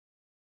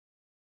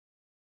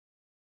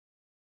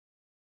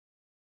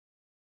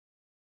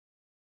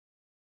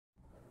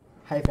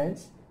Hi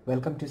friends,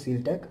 welcome to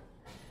Seal Tech.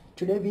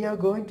 Today we are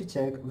going to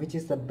check which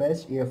is the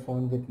best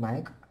earphone with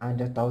mic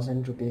under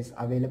 1000 rupees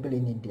available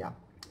in India.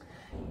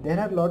 There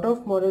are a lot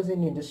of models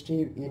in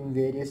industry in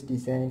various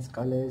designs,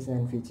 colors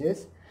and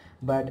features,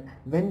 but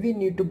when we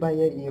need to buy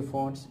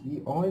earphones,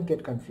 we all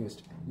get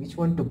confused. Which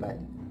one to buy?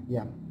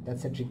 Yeah,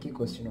 that's a tricky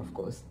question of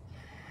course.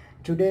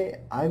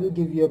 Today I will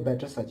give you a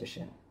better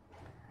suggestion.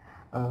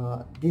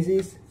 This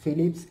is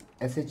Philips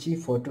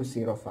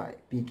SHE4205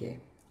 PK,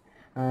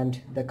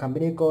 and the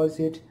company calls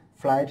it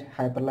Flite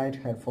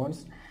Hyperlite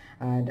headphones,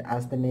 and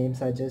as the name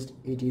suggests,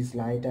 it is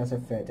light as a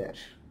feather.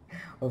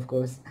 Of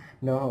course,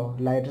 no,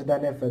 lighter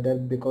than a feather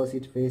because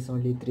it weighs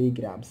only 3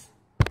 grams.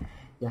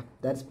 Yeah,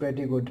 that's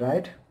pretty good,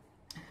 right?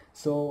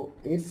 So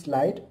it's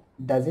light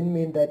doesn't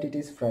mean that it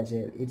is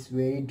fragile. It's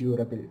very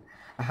durable.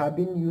 I have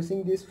been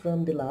using this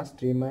from the last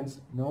 3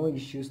 months, no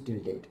issues till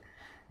date.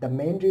 The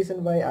main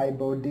reason why I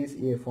bought this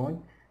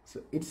earphone,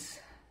 so it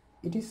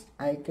is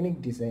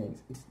iconic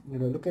designs. It's,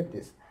 look at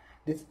this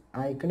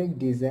iconic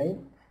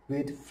design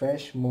with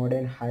fresh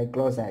modern high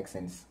gloss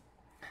accents.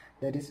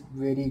 That is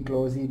very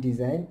glossy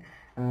design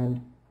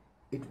and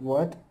it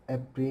worth a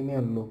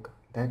premium look.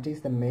 That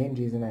is the main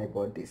reason I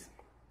bought this.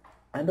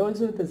 And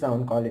also the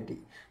sound quality.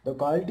 The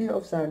quality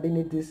of sound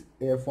in this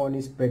earphone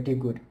is pretty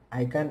good.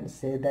 I can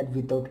say that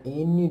without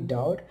any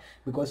doubt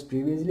because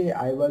previously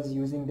I was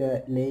using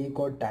the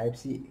Leico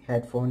Type-C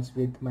headphones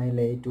with my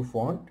Lei 2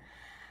 phone.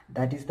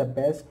 That is the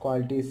best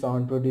quality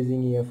sound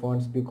producing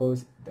earphones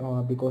because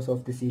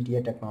of the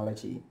CTA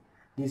technology.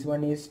 This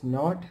one is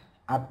not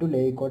up to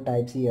Leico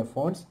Type-C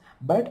earphones,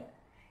 but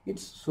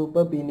it's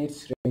superb in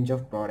its range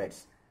of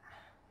products.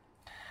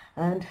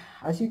 And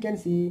as you can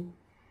see,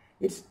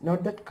 it's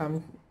not the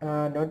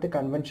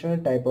conventional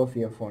type of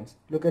earphones.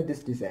 Look at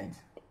these designs.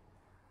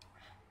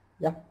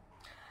 Yeah,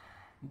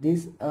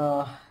 this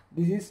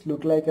is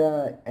look like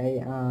the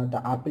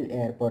Apple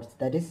AirPods.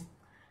 That is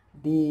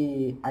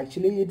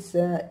actually it's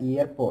a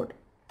earpod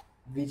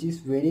which is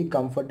very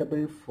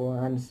comfortable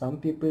for, and some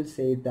people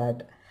say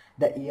that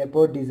the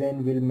earpod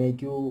design will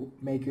make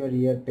your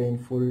ear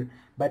painful,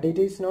 but it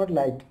is not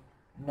like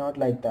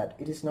that.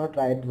 It is not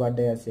right what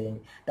they are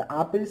saying. The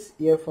Apple's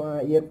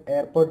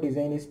AirPod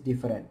design is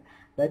different.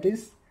 That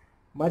is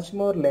much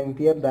more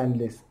lengthier than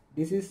this.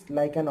 This is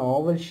like an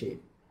oval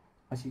shape.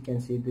 As you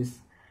can see this,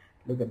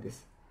 look at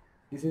this.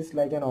 This is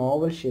like an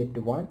oval shaped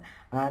one,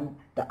 and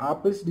the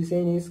Apple's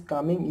design is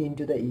coming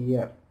into the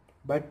ear.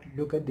 But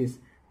look at this.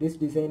 This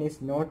design is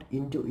not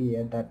into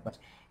ear that much.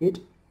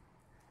 It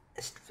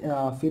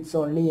fits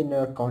only in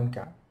your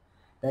concha.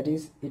 That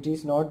is, it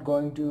is not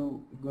going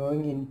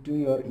into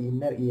your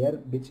inner ear,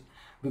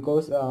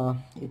 because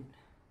it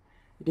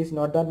is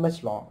not that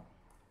much long,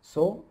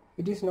 so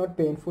it is not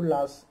painful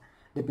as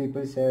the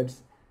people said.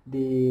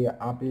 The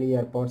Apple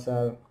AirPods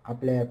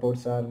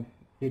are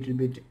little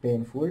bit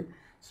painful,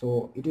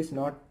 so it is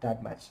not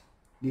that much.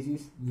 This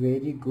is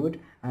very good,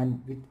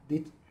 and with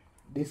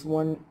this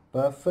one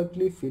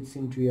perfectly fits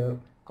into your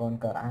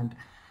concha and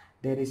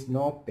there is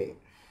no pain.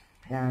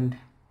 And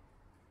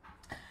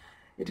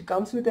it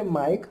comes with a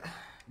mic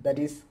that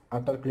is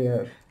utter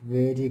clear,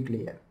 very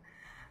clear,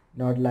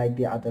 not like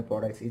the other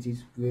products. It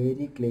is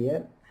very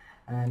clear,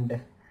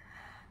 and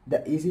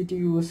the easy to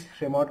use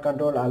remote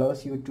control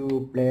allows you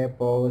to play,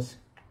 pause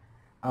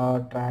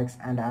tracks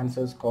and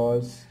answers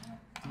calls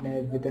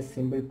with a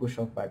simple push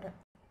of button.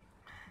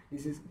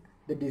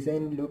 The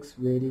design looks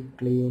very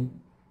clean,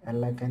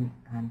 elegant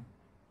and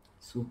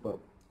superb.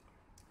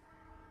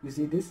 You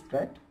see this,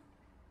 right?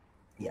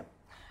 Yeah.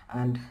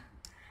 And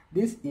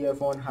this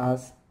earphone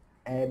has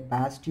a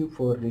bass tube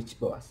for rich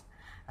bass,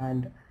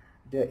 and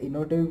the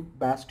innovative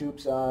bass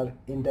tubes are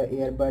in the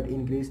earbud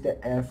increase the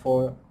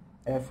airflow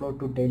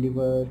to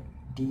deliver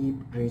deep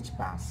rich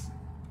bass.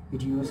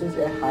 It uses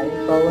a high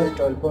power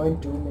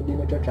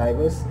 12.2mm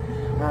drivers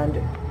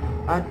and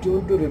are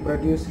tuned to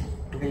reproduce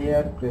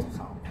clear crisp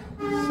sound.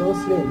 So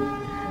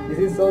slim. This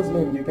is so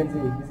slim. You can see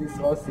this is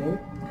so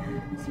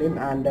slim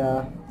and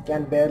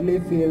can barely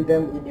feel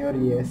them in your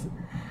ears.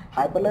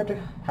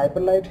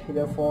 Hyperlite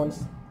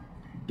earphones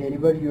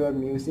deliver your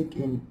music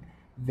in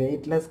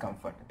weightless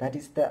comfort. That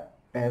is the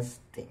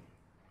best thing.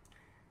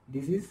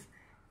 This is,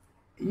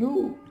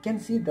 you can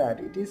see that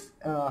it is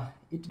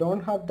it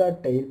don't have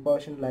that tail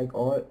portion like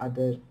all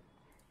other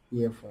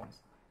earphones.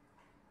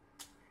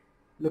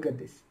 Look at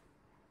this,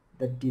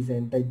 the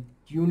design, the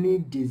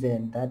unique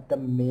design, that the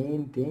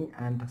main thing,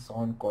 and the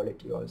sound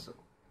quality also.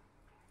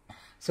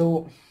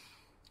 So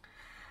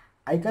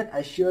I can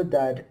assure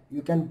that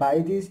you can buy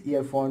this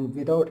earphone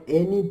without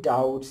any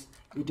doubts.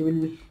 It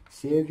will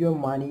save your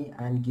money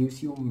and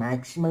gives you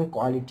maximum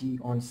quality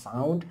on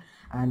sound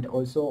and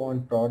also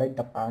on product,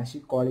 the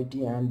passive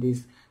quality, and the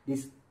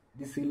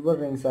silver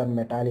rings are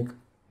metallic.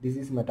 This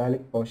is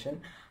metallic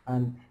portion,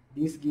 and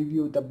this give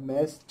you the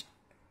best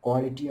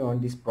quality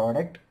on this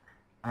product.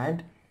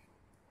 And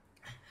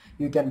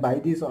you can buy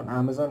this on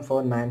Amazon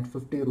for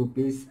 950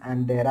 rupees,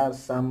 and there are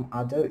some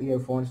other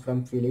earphones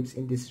from Philips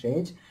in this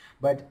range,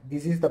 but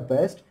this is the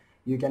best.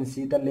 You can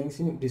see the links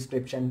in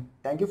description.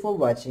 Thank you for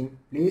watching.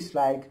 Please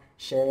like,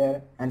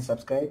 share and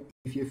subscribe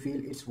if you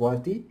feel it's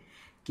worthy.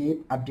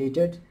 Keep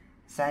updated.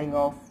 Signing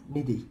off,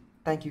 Nidhi.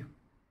 Thank you.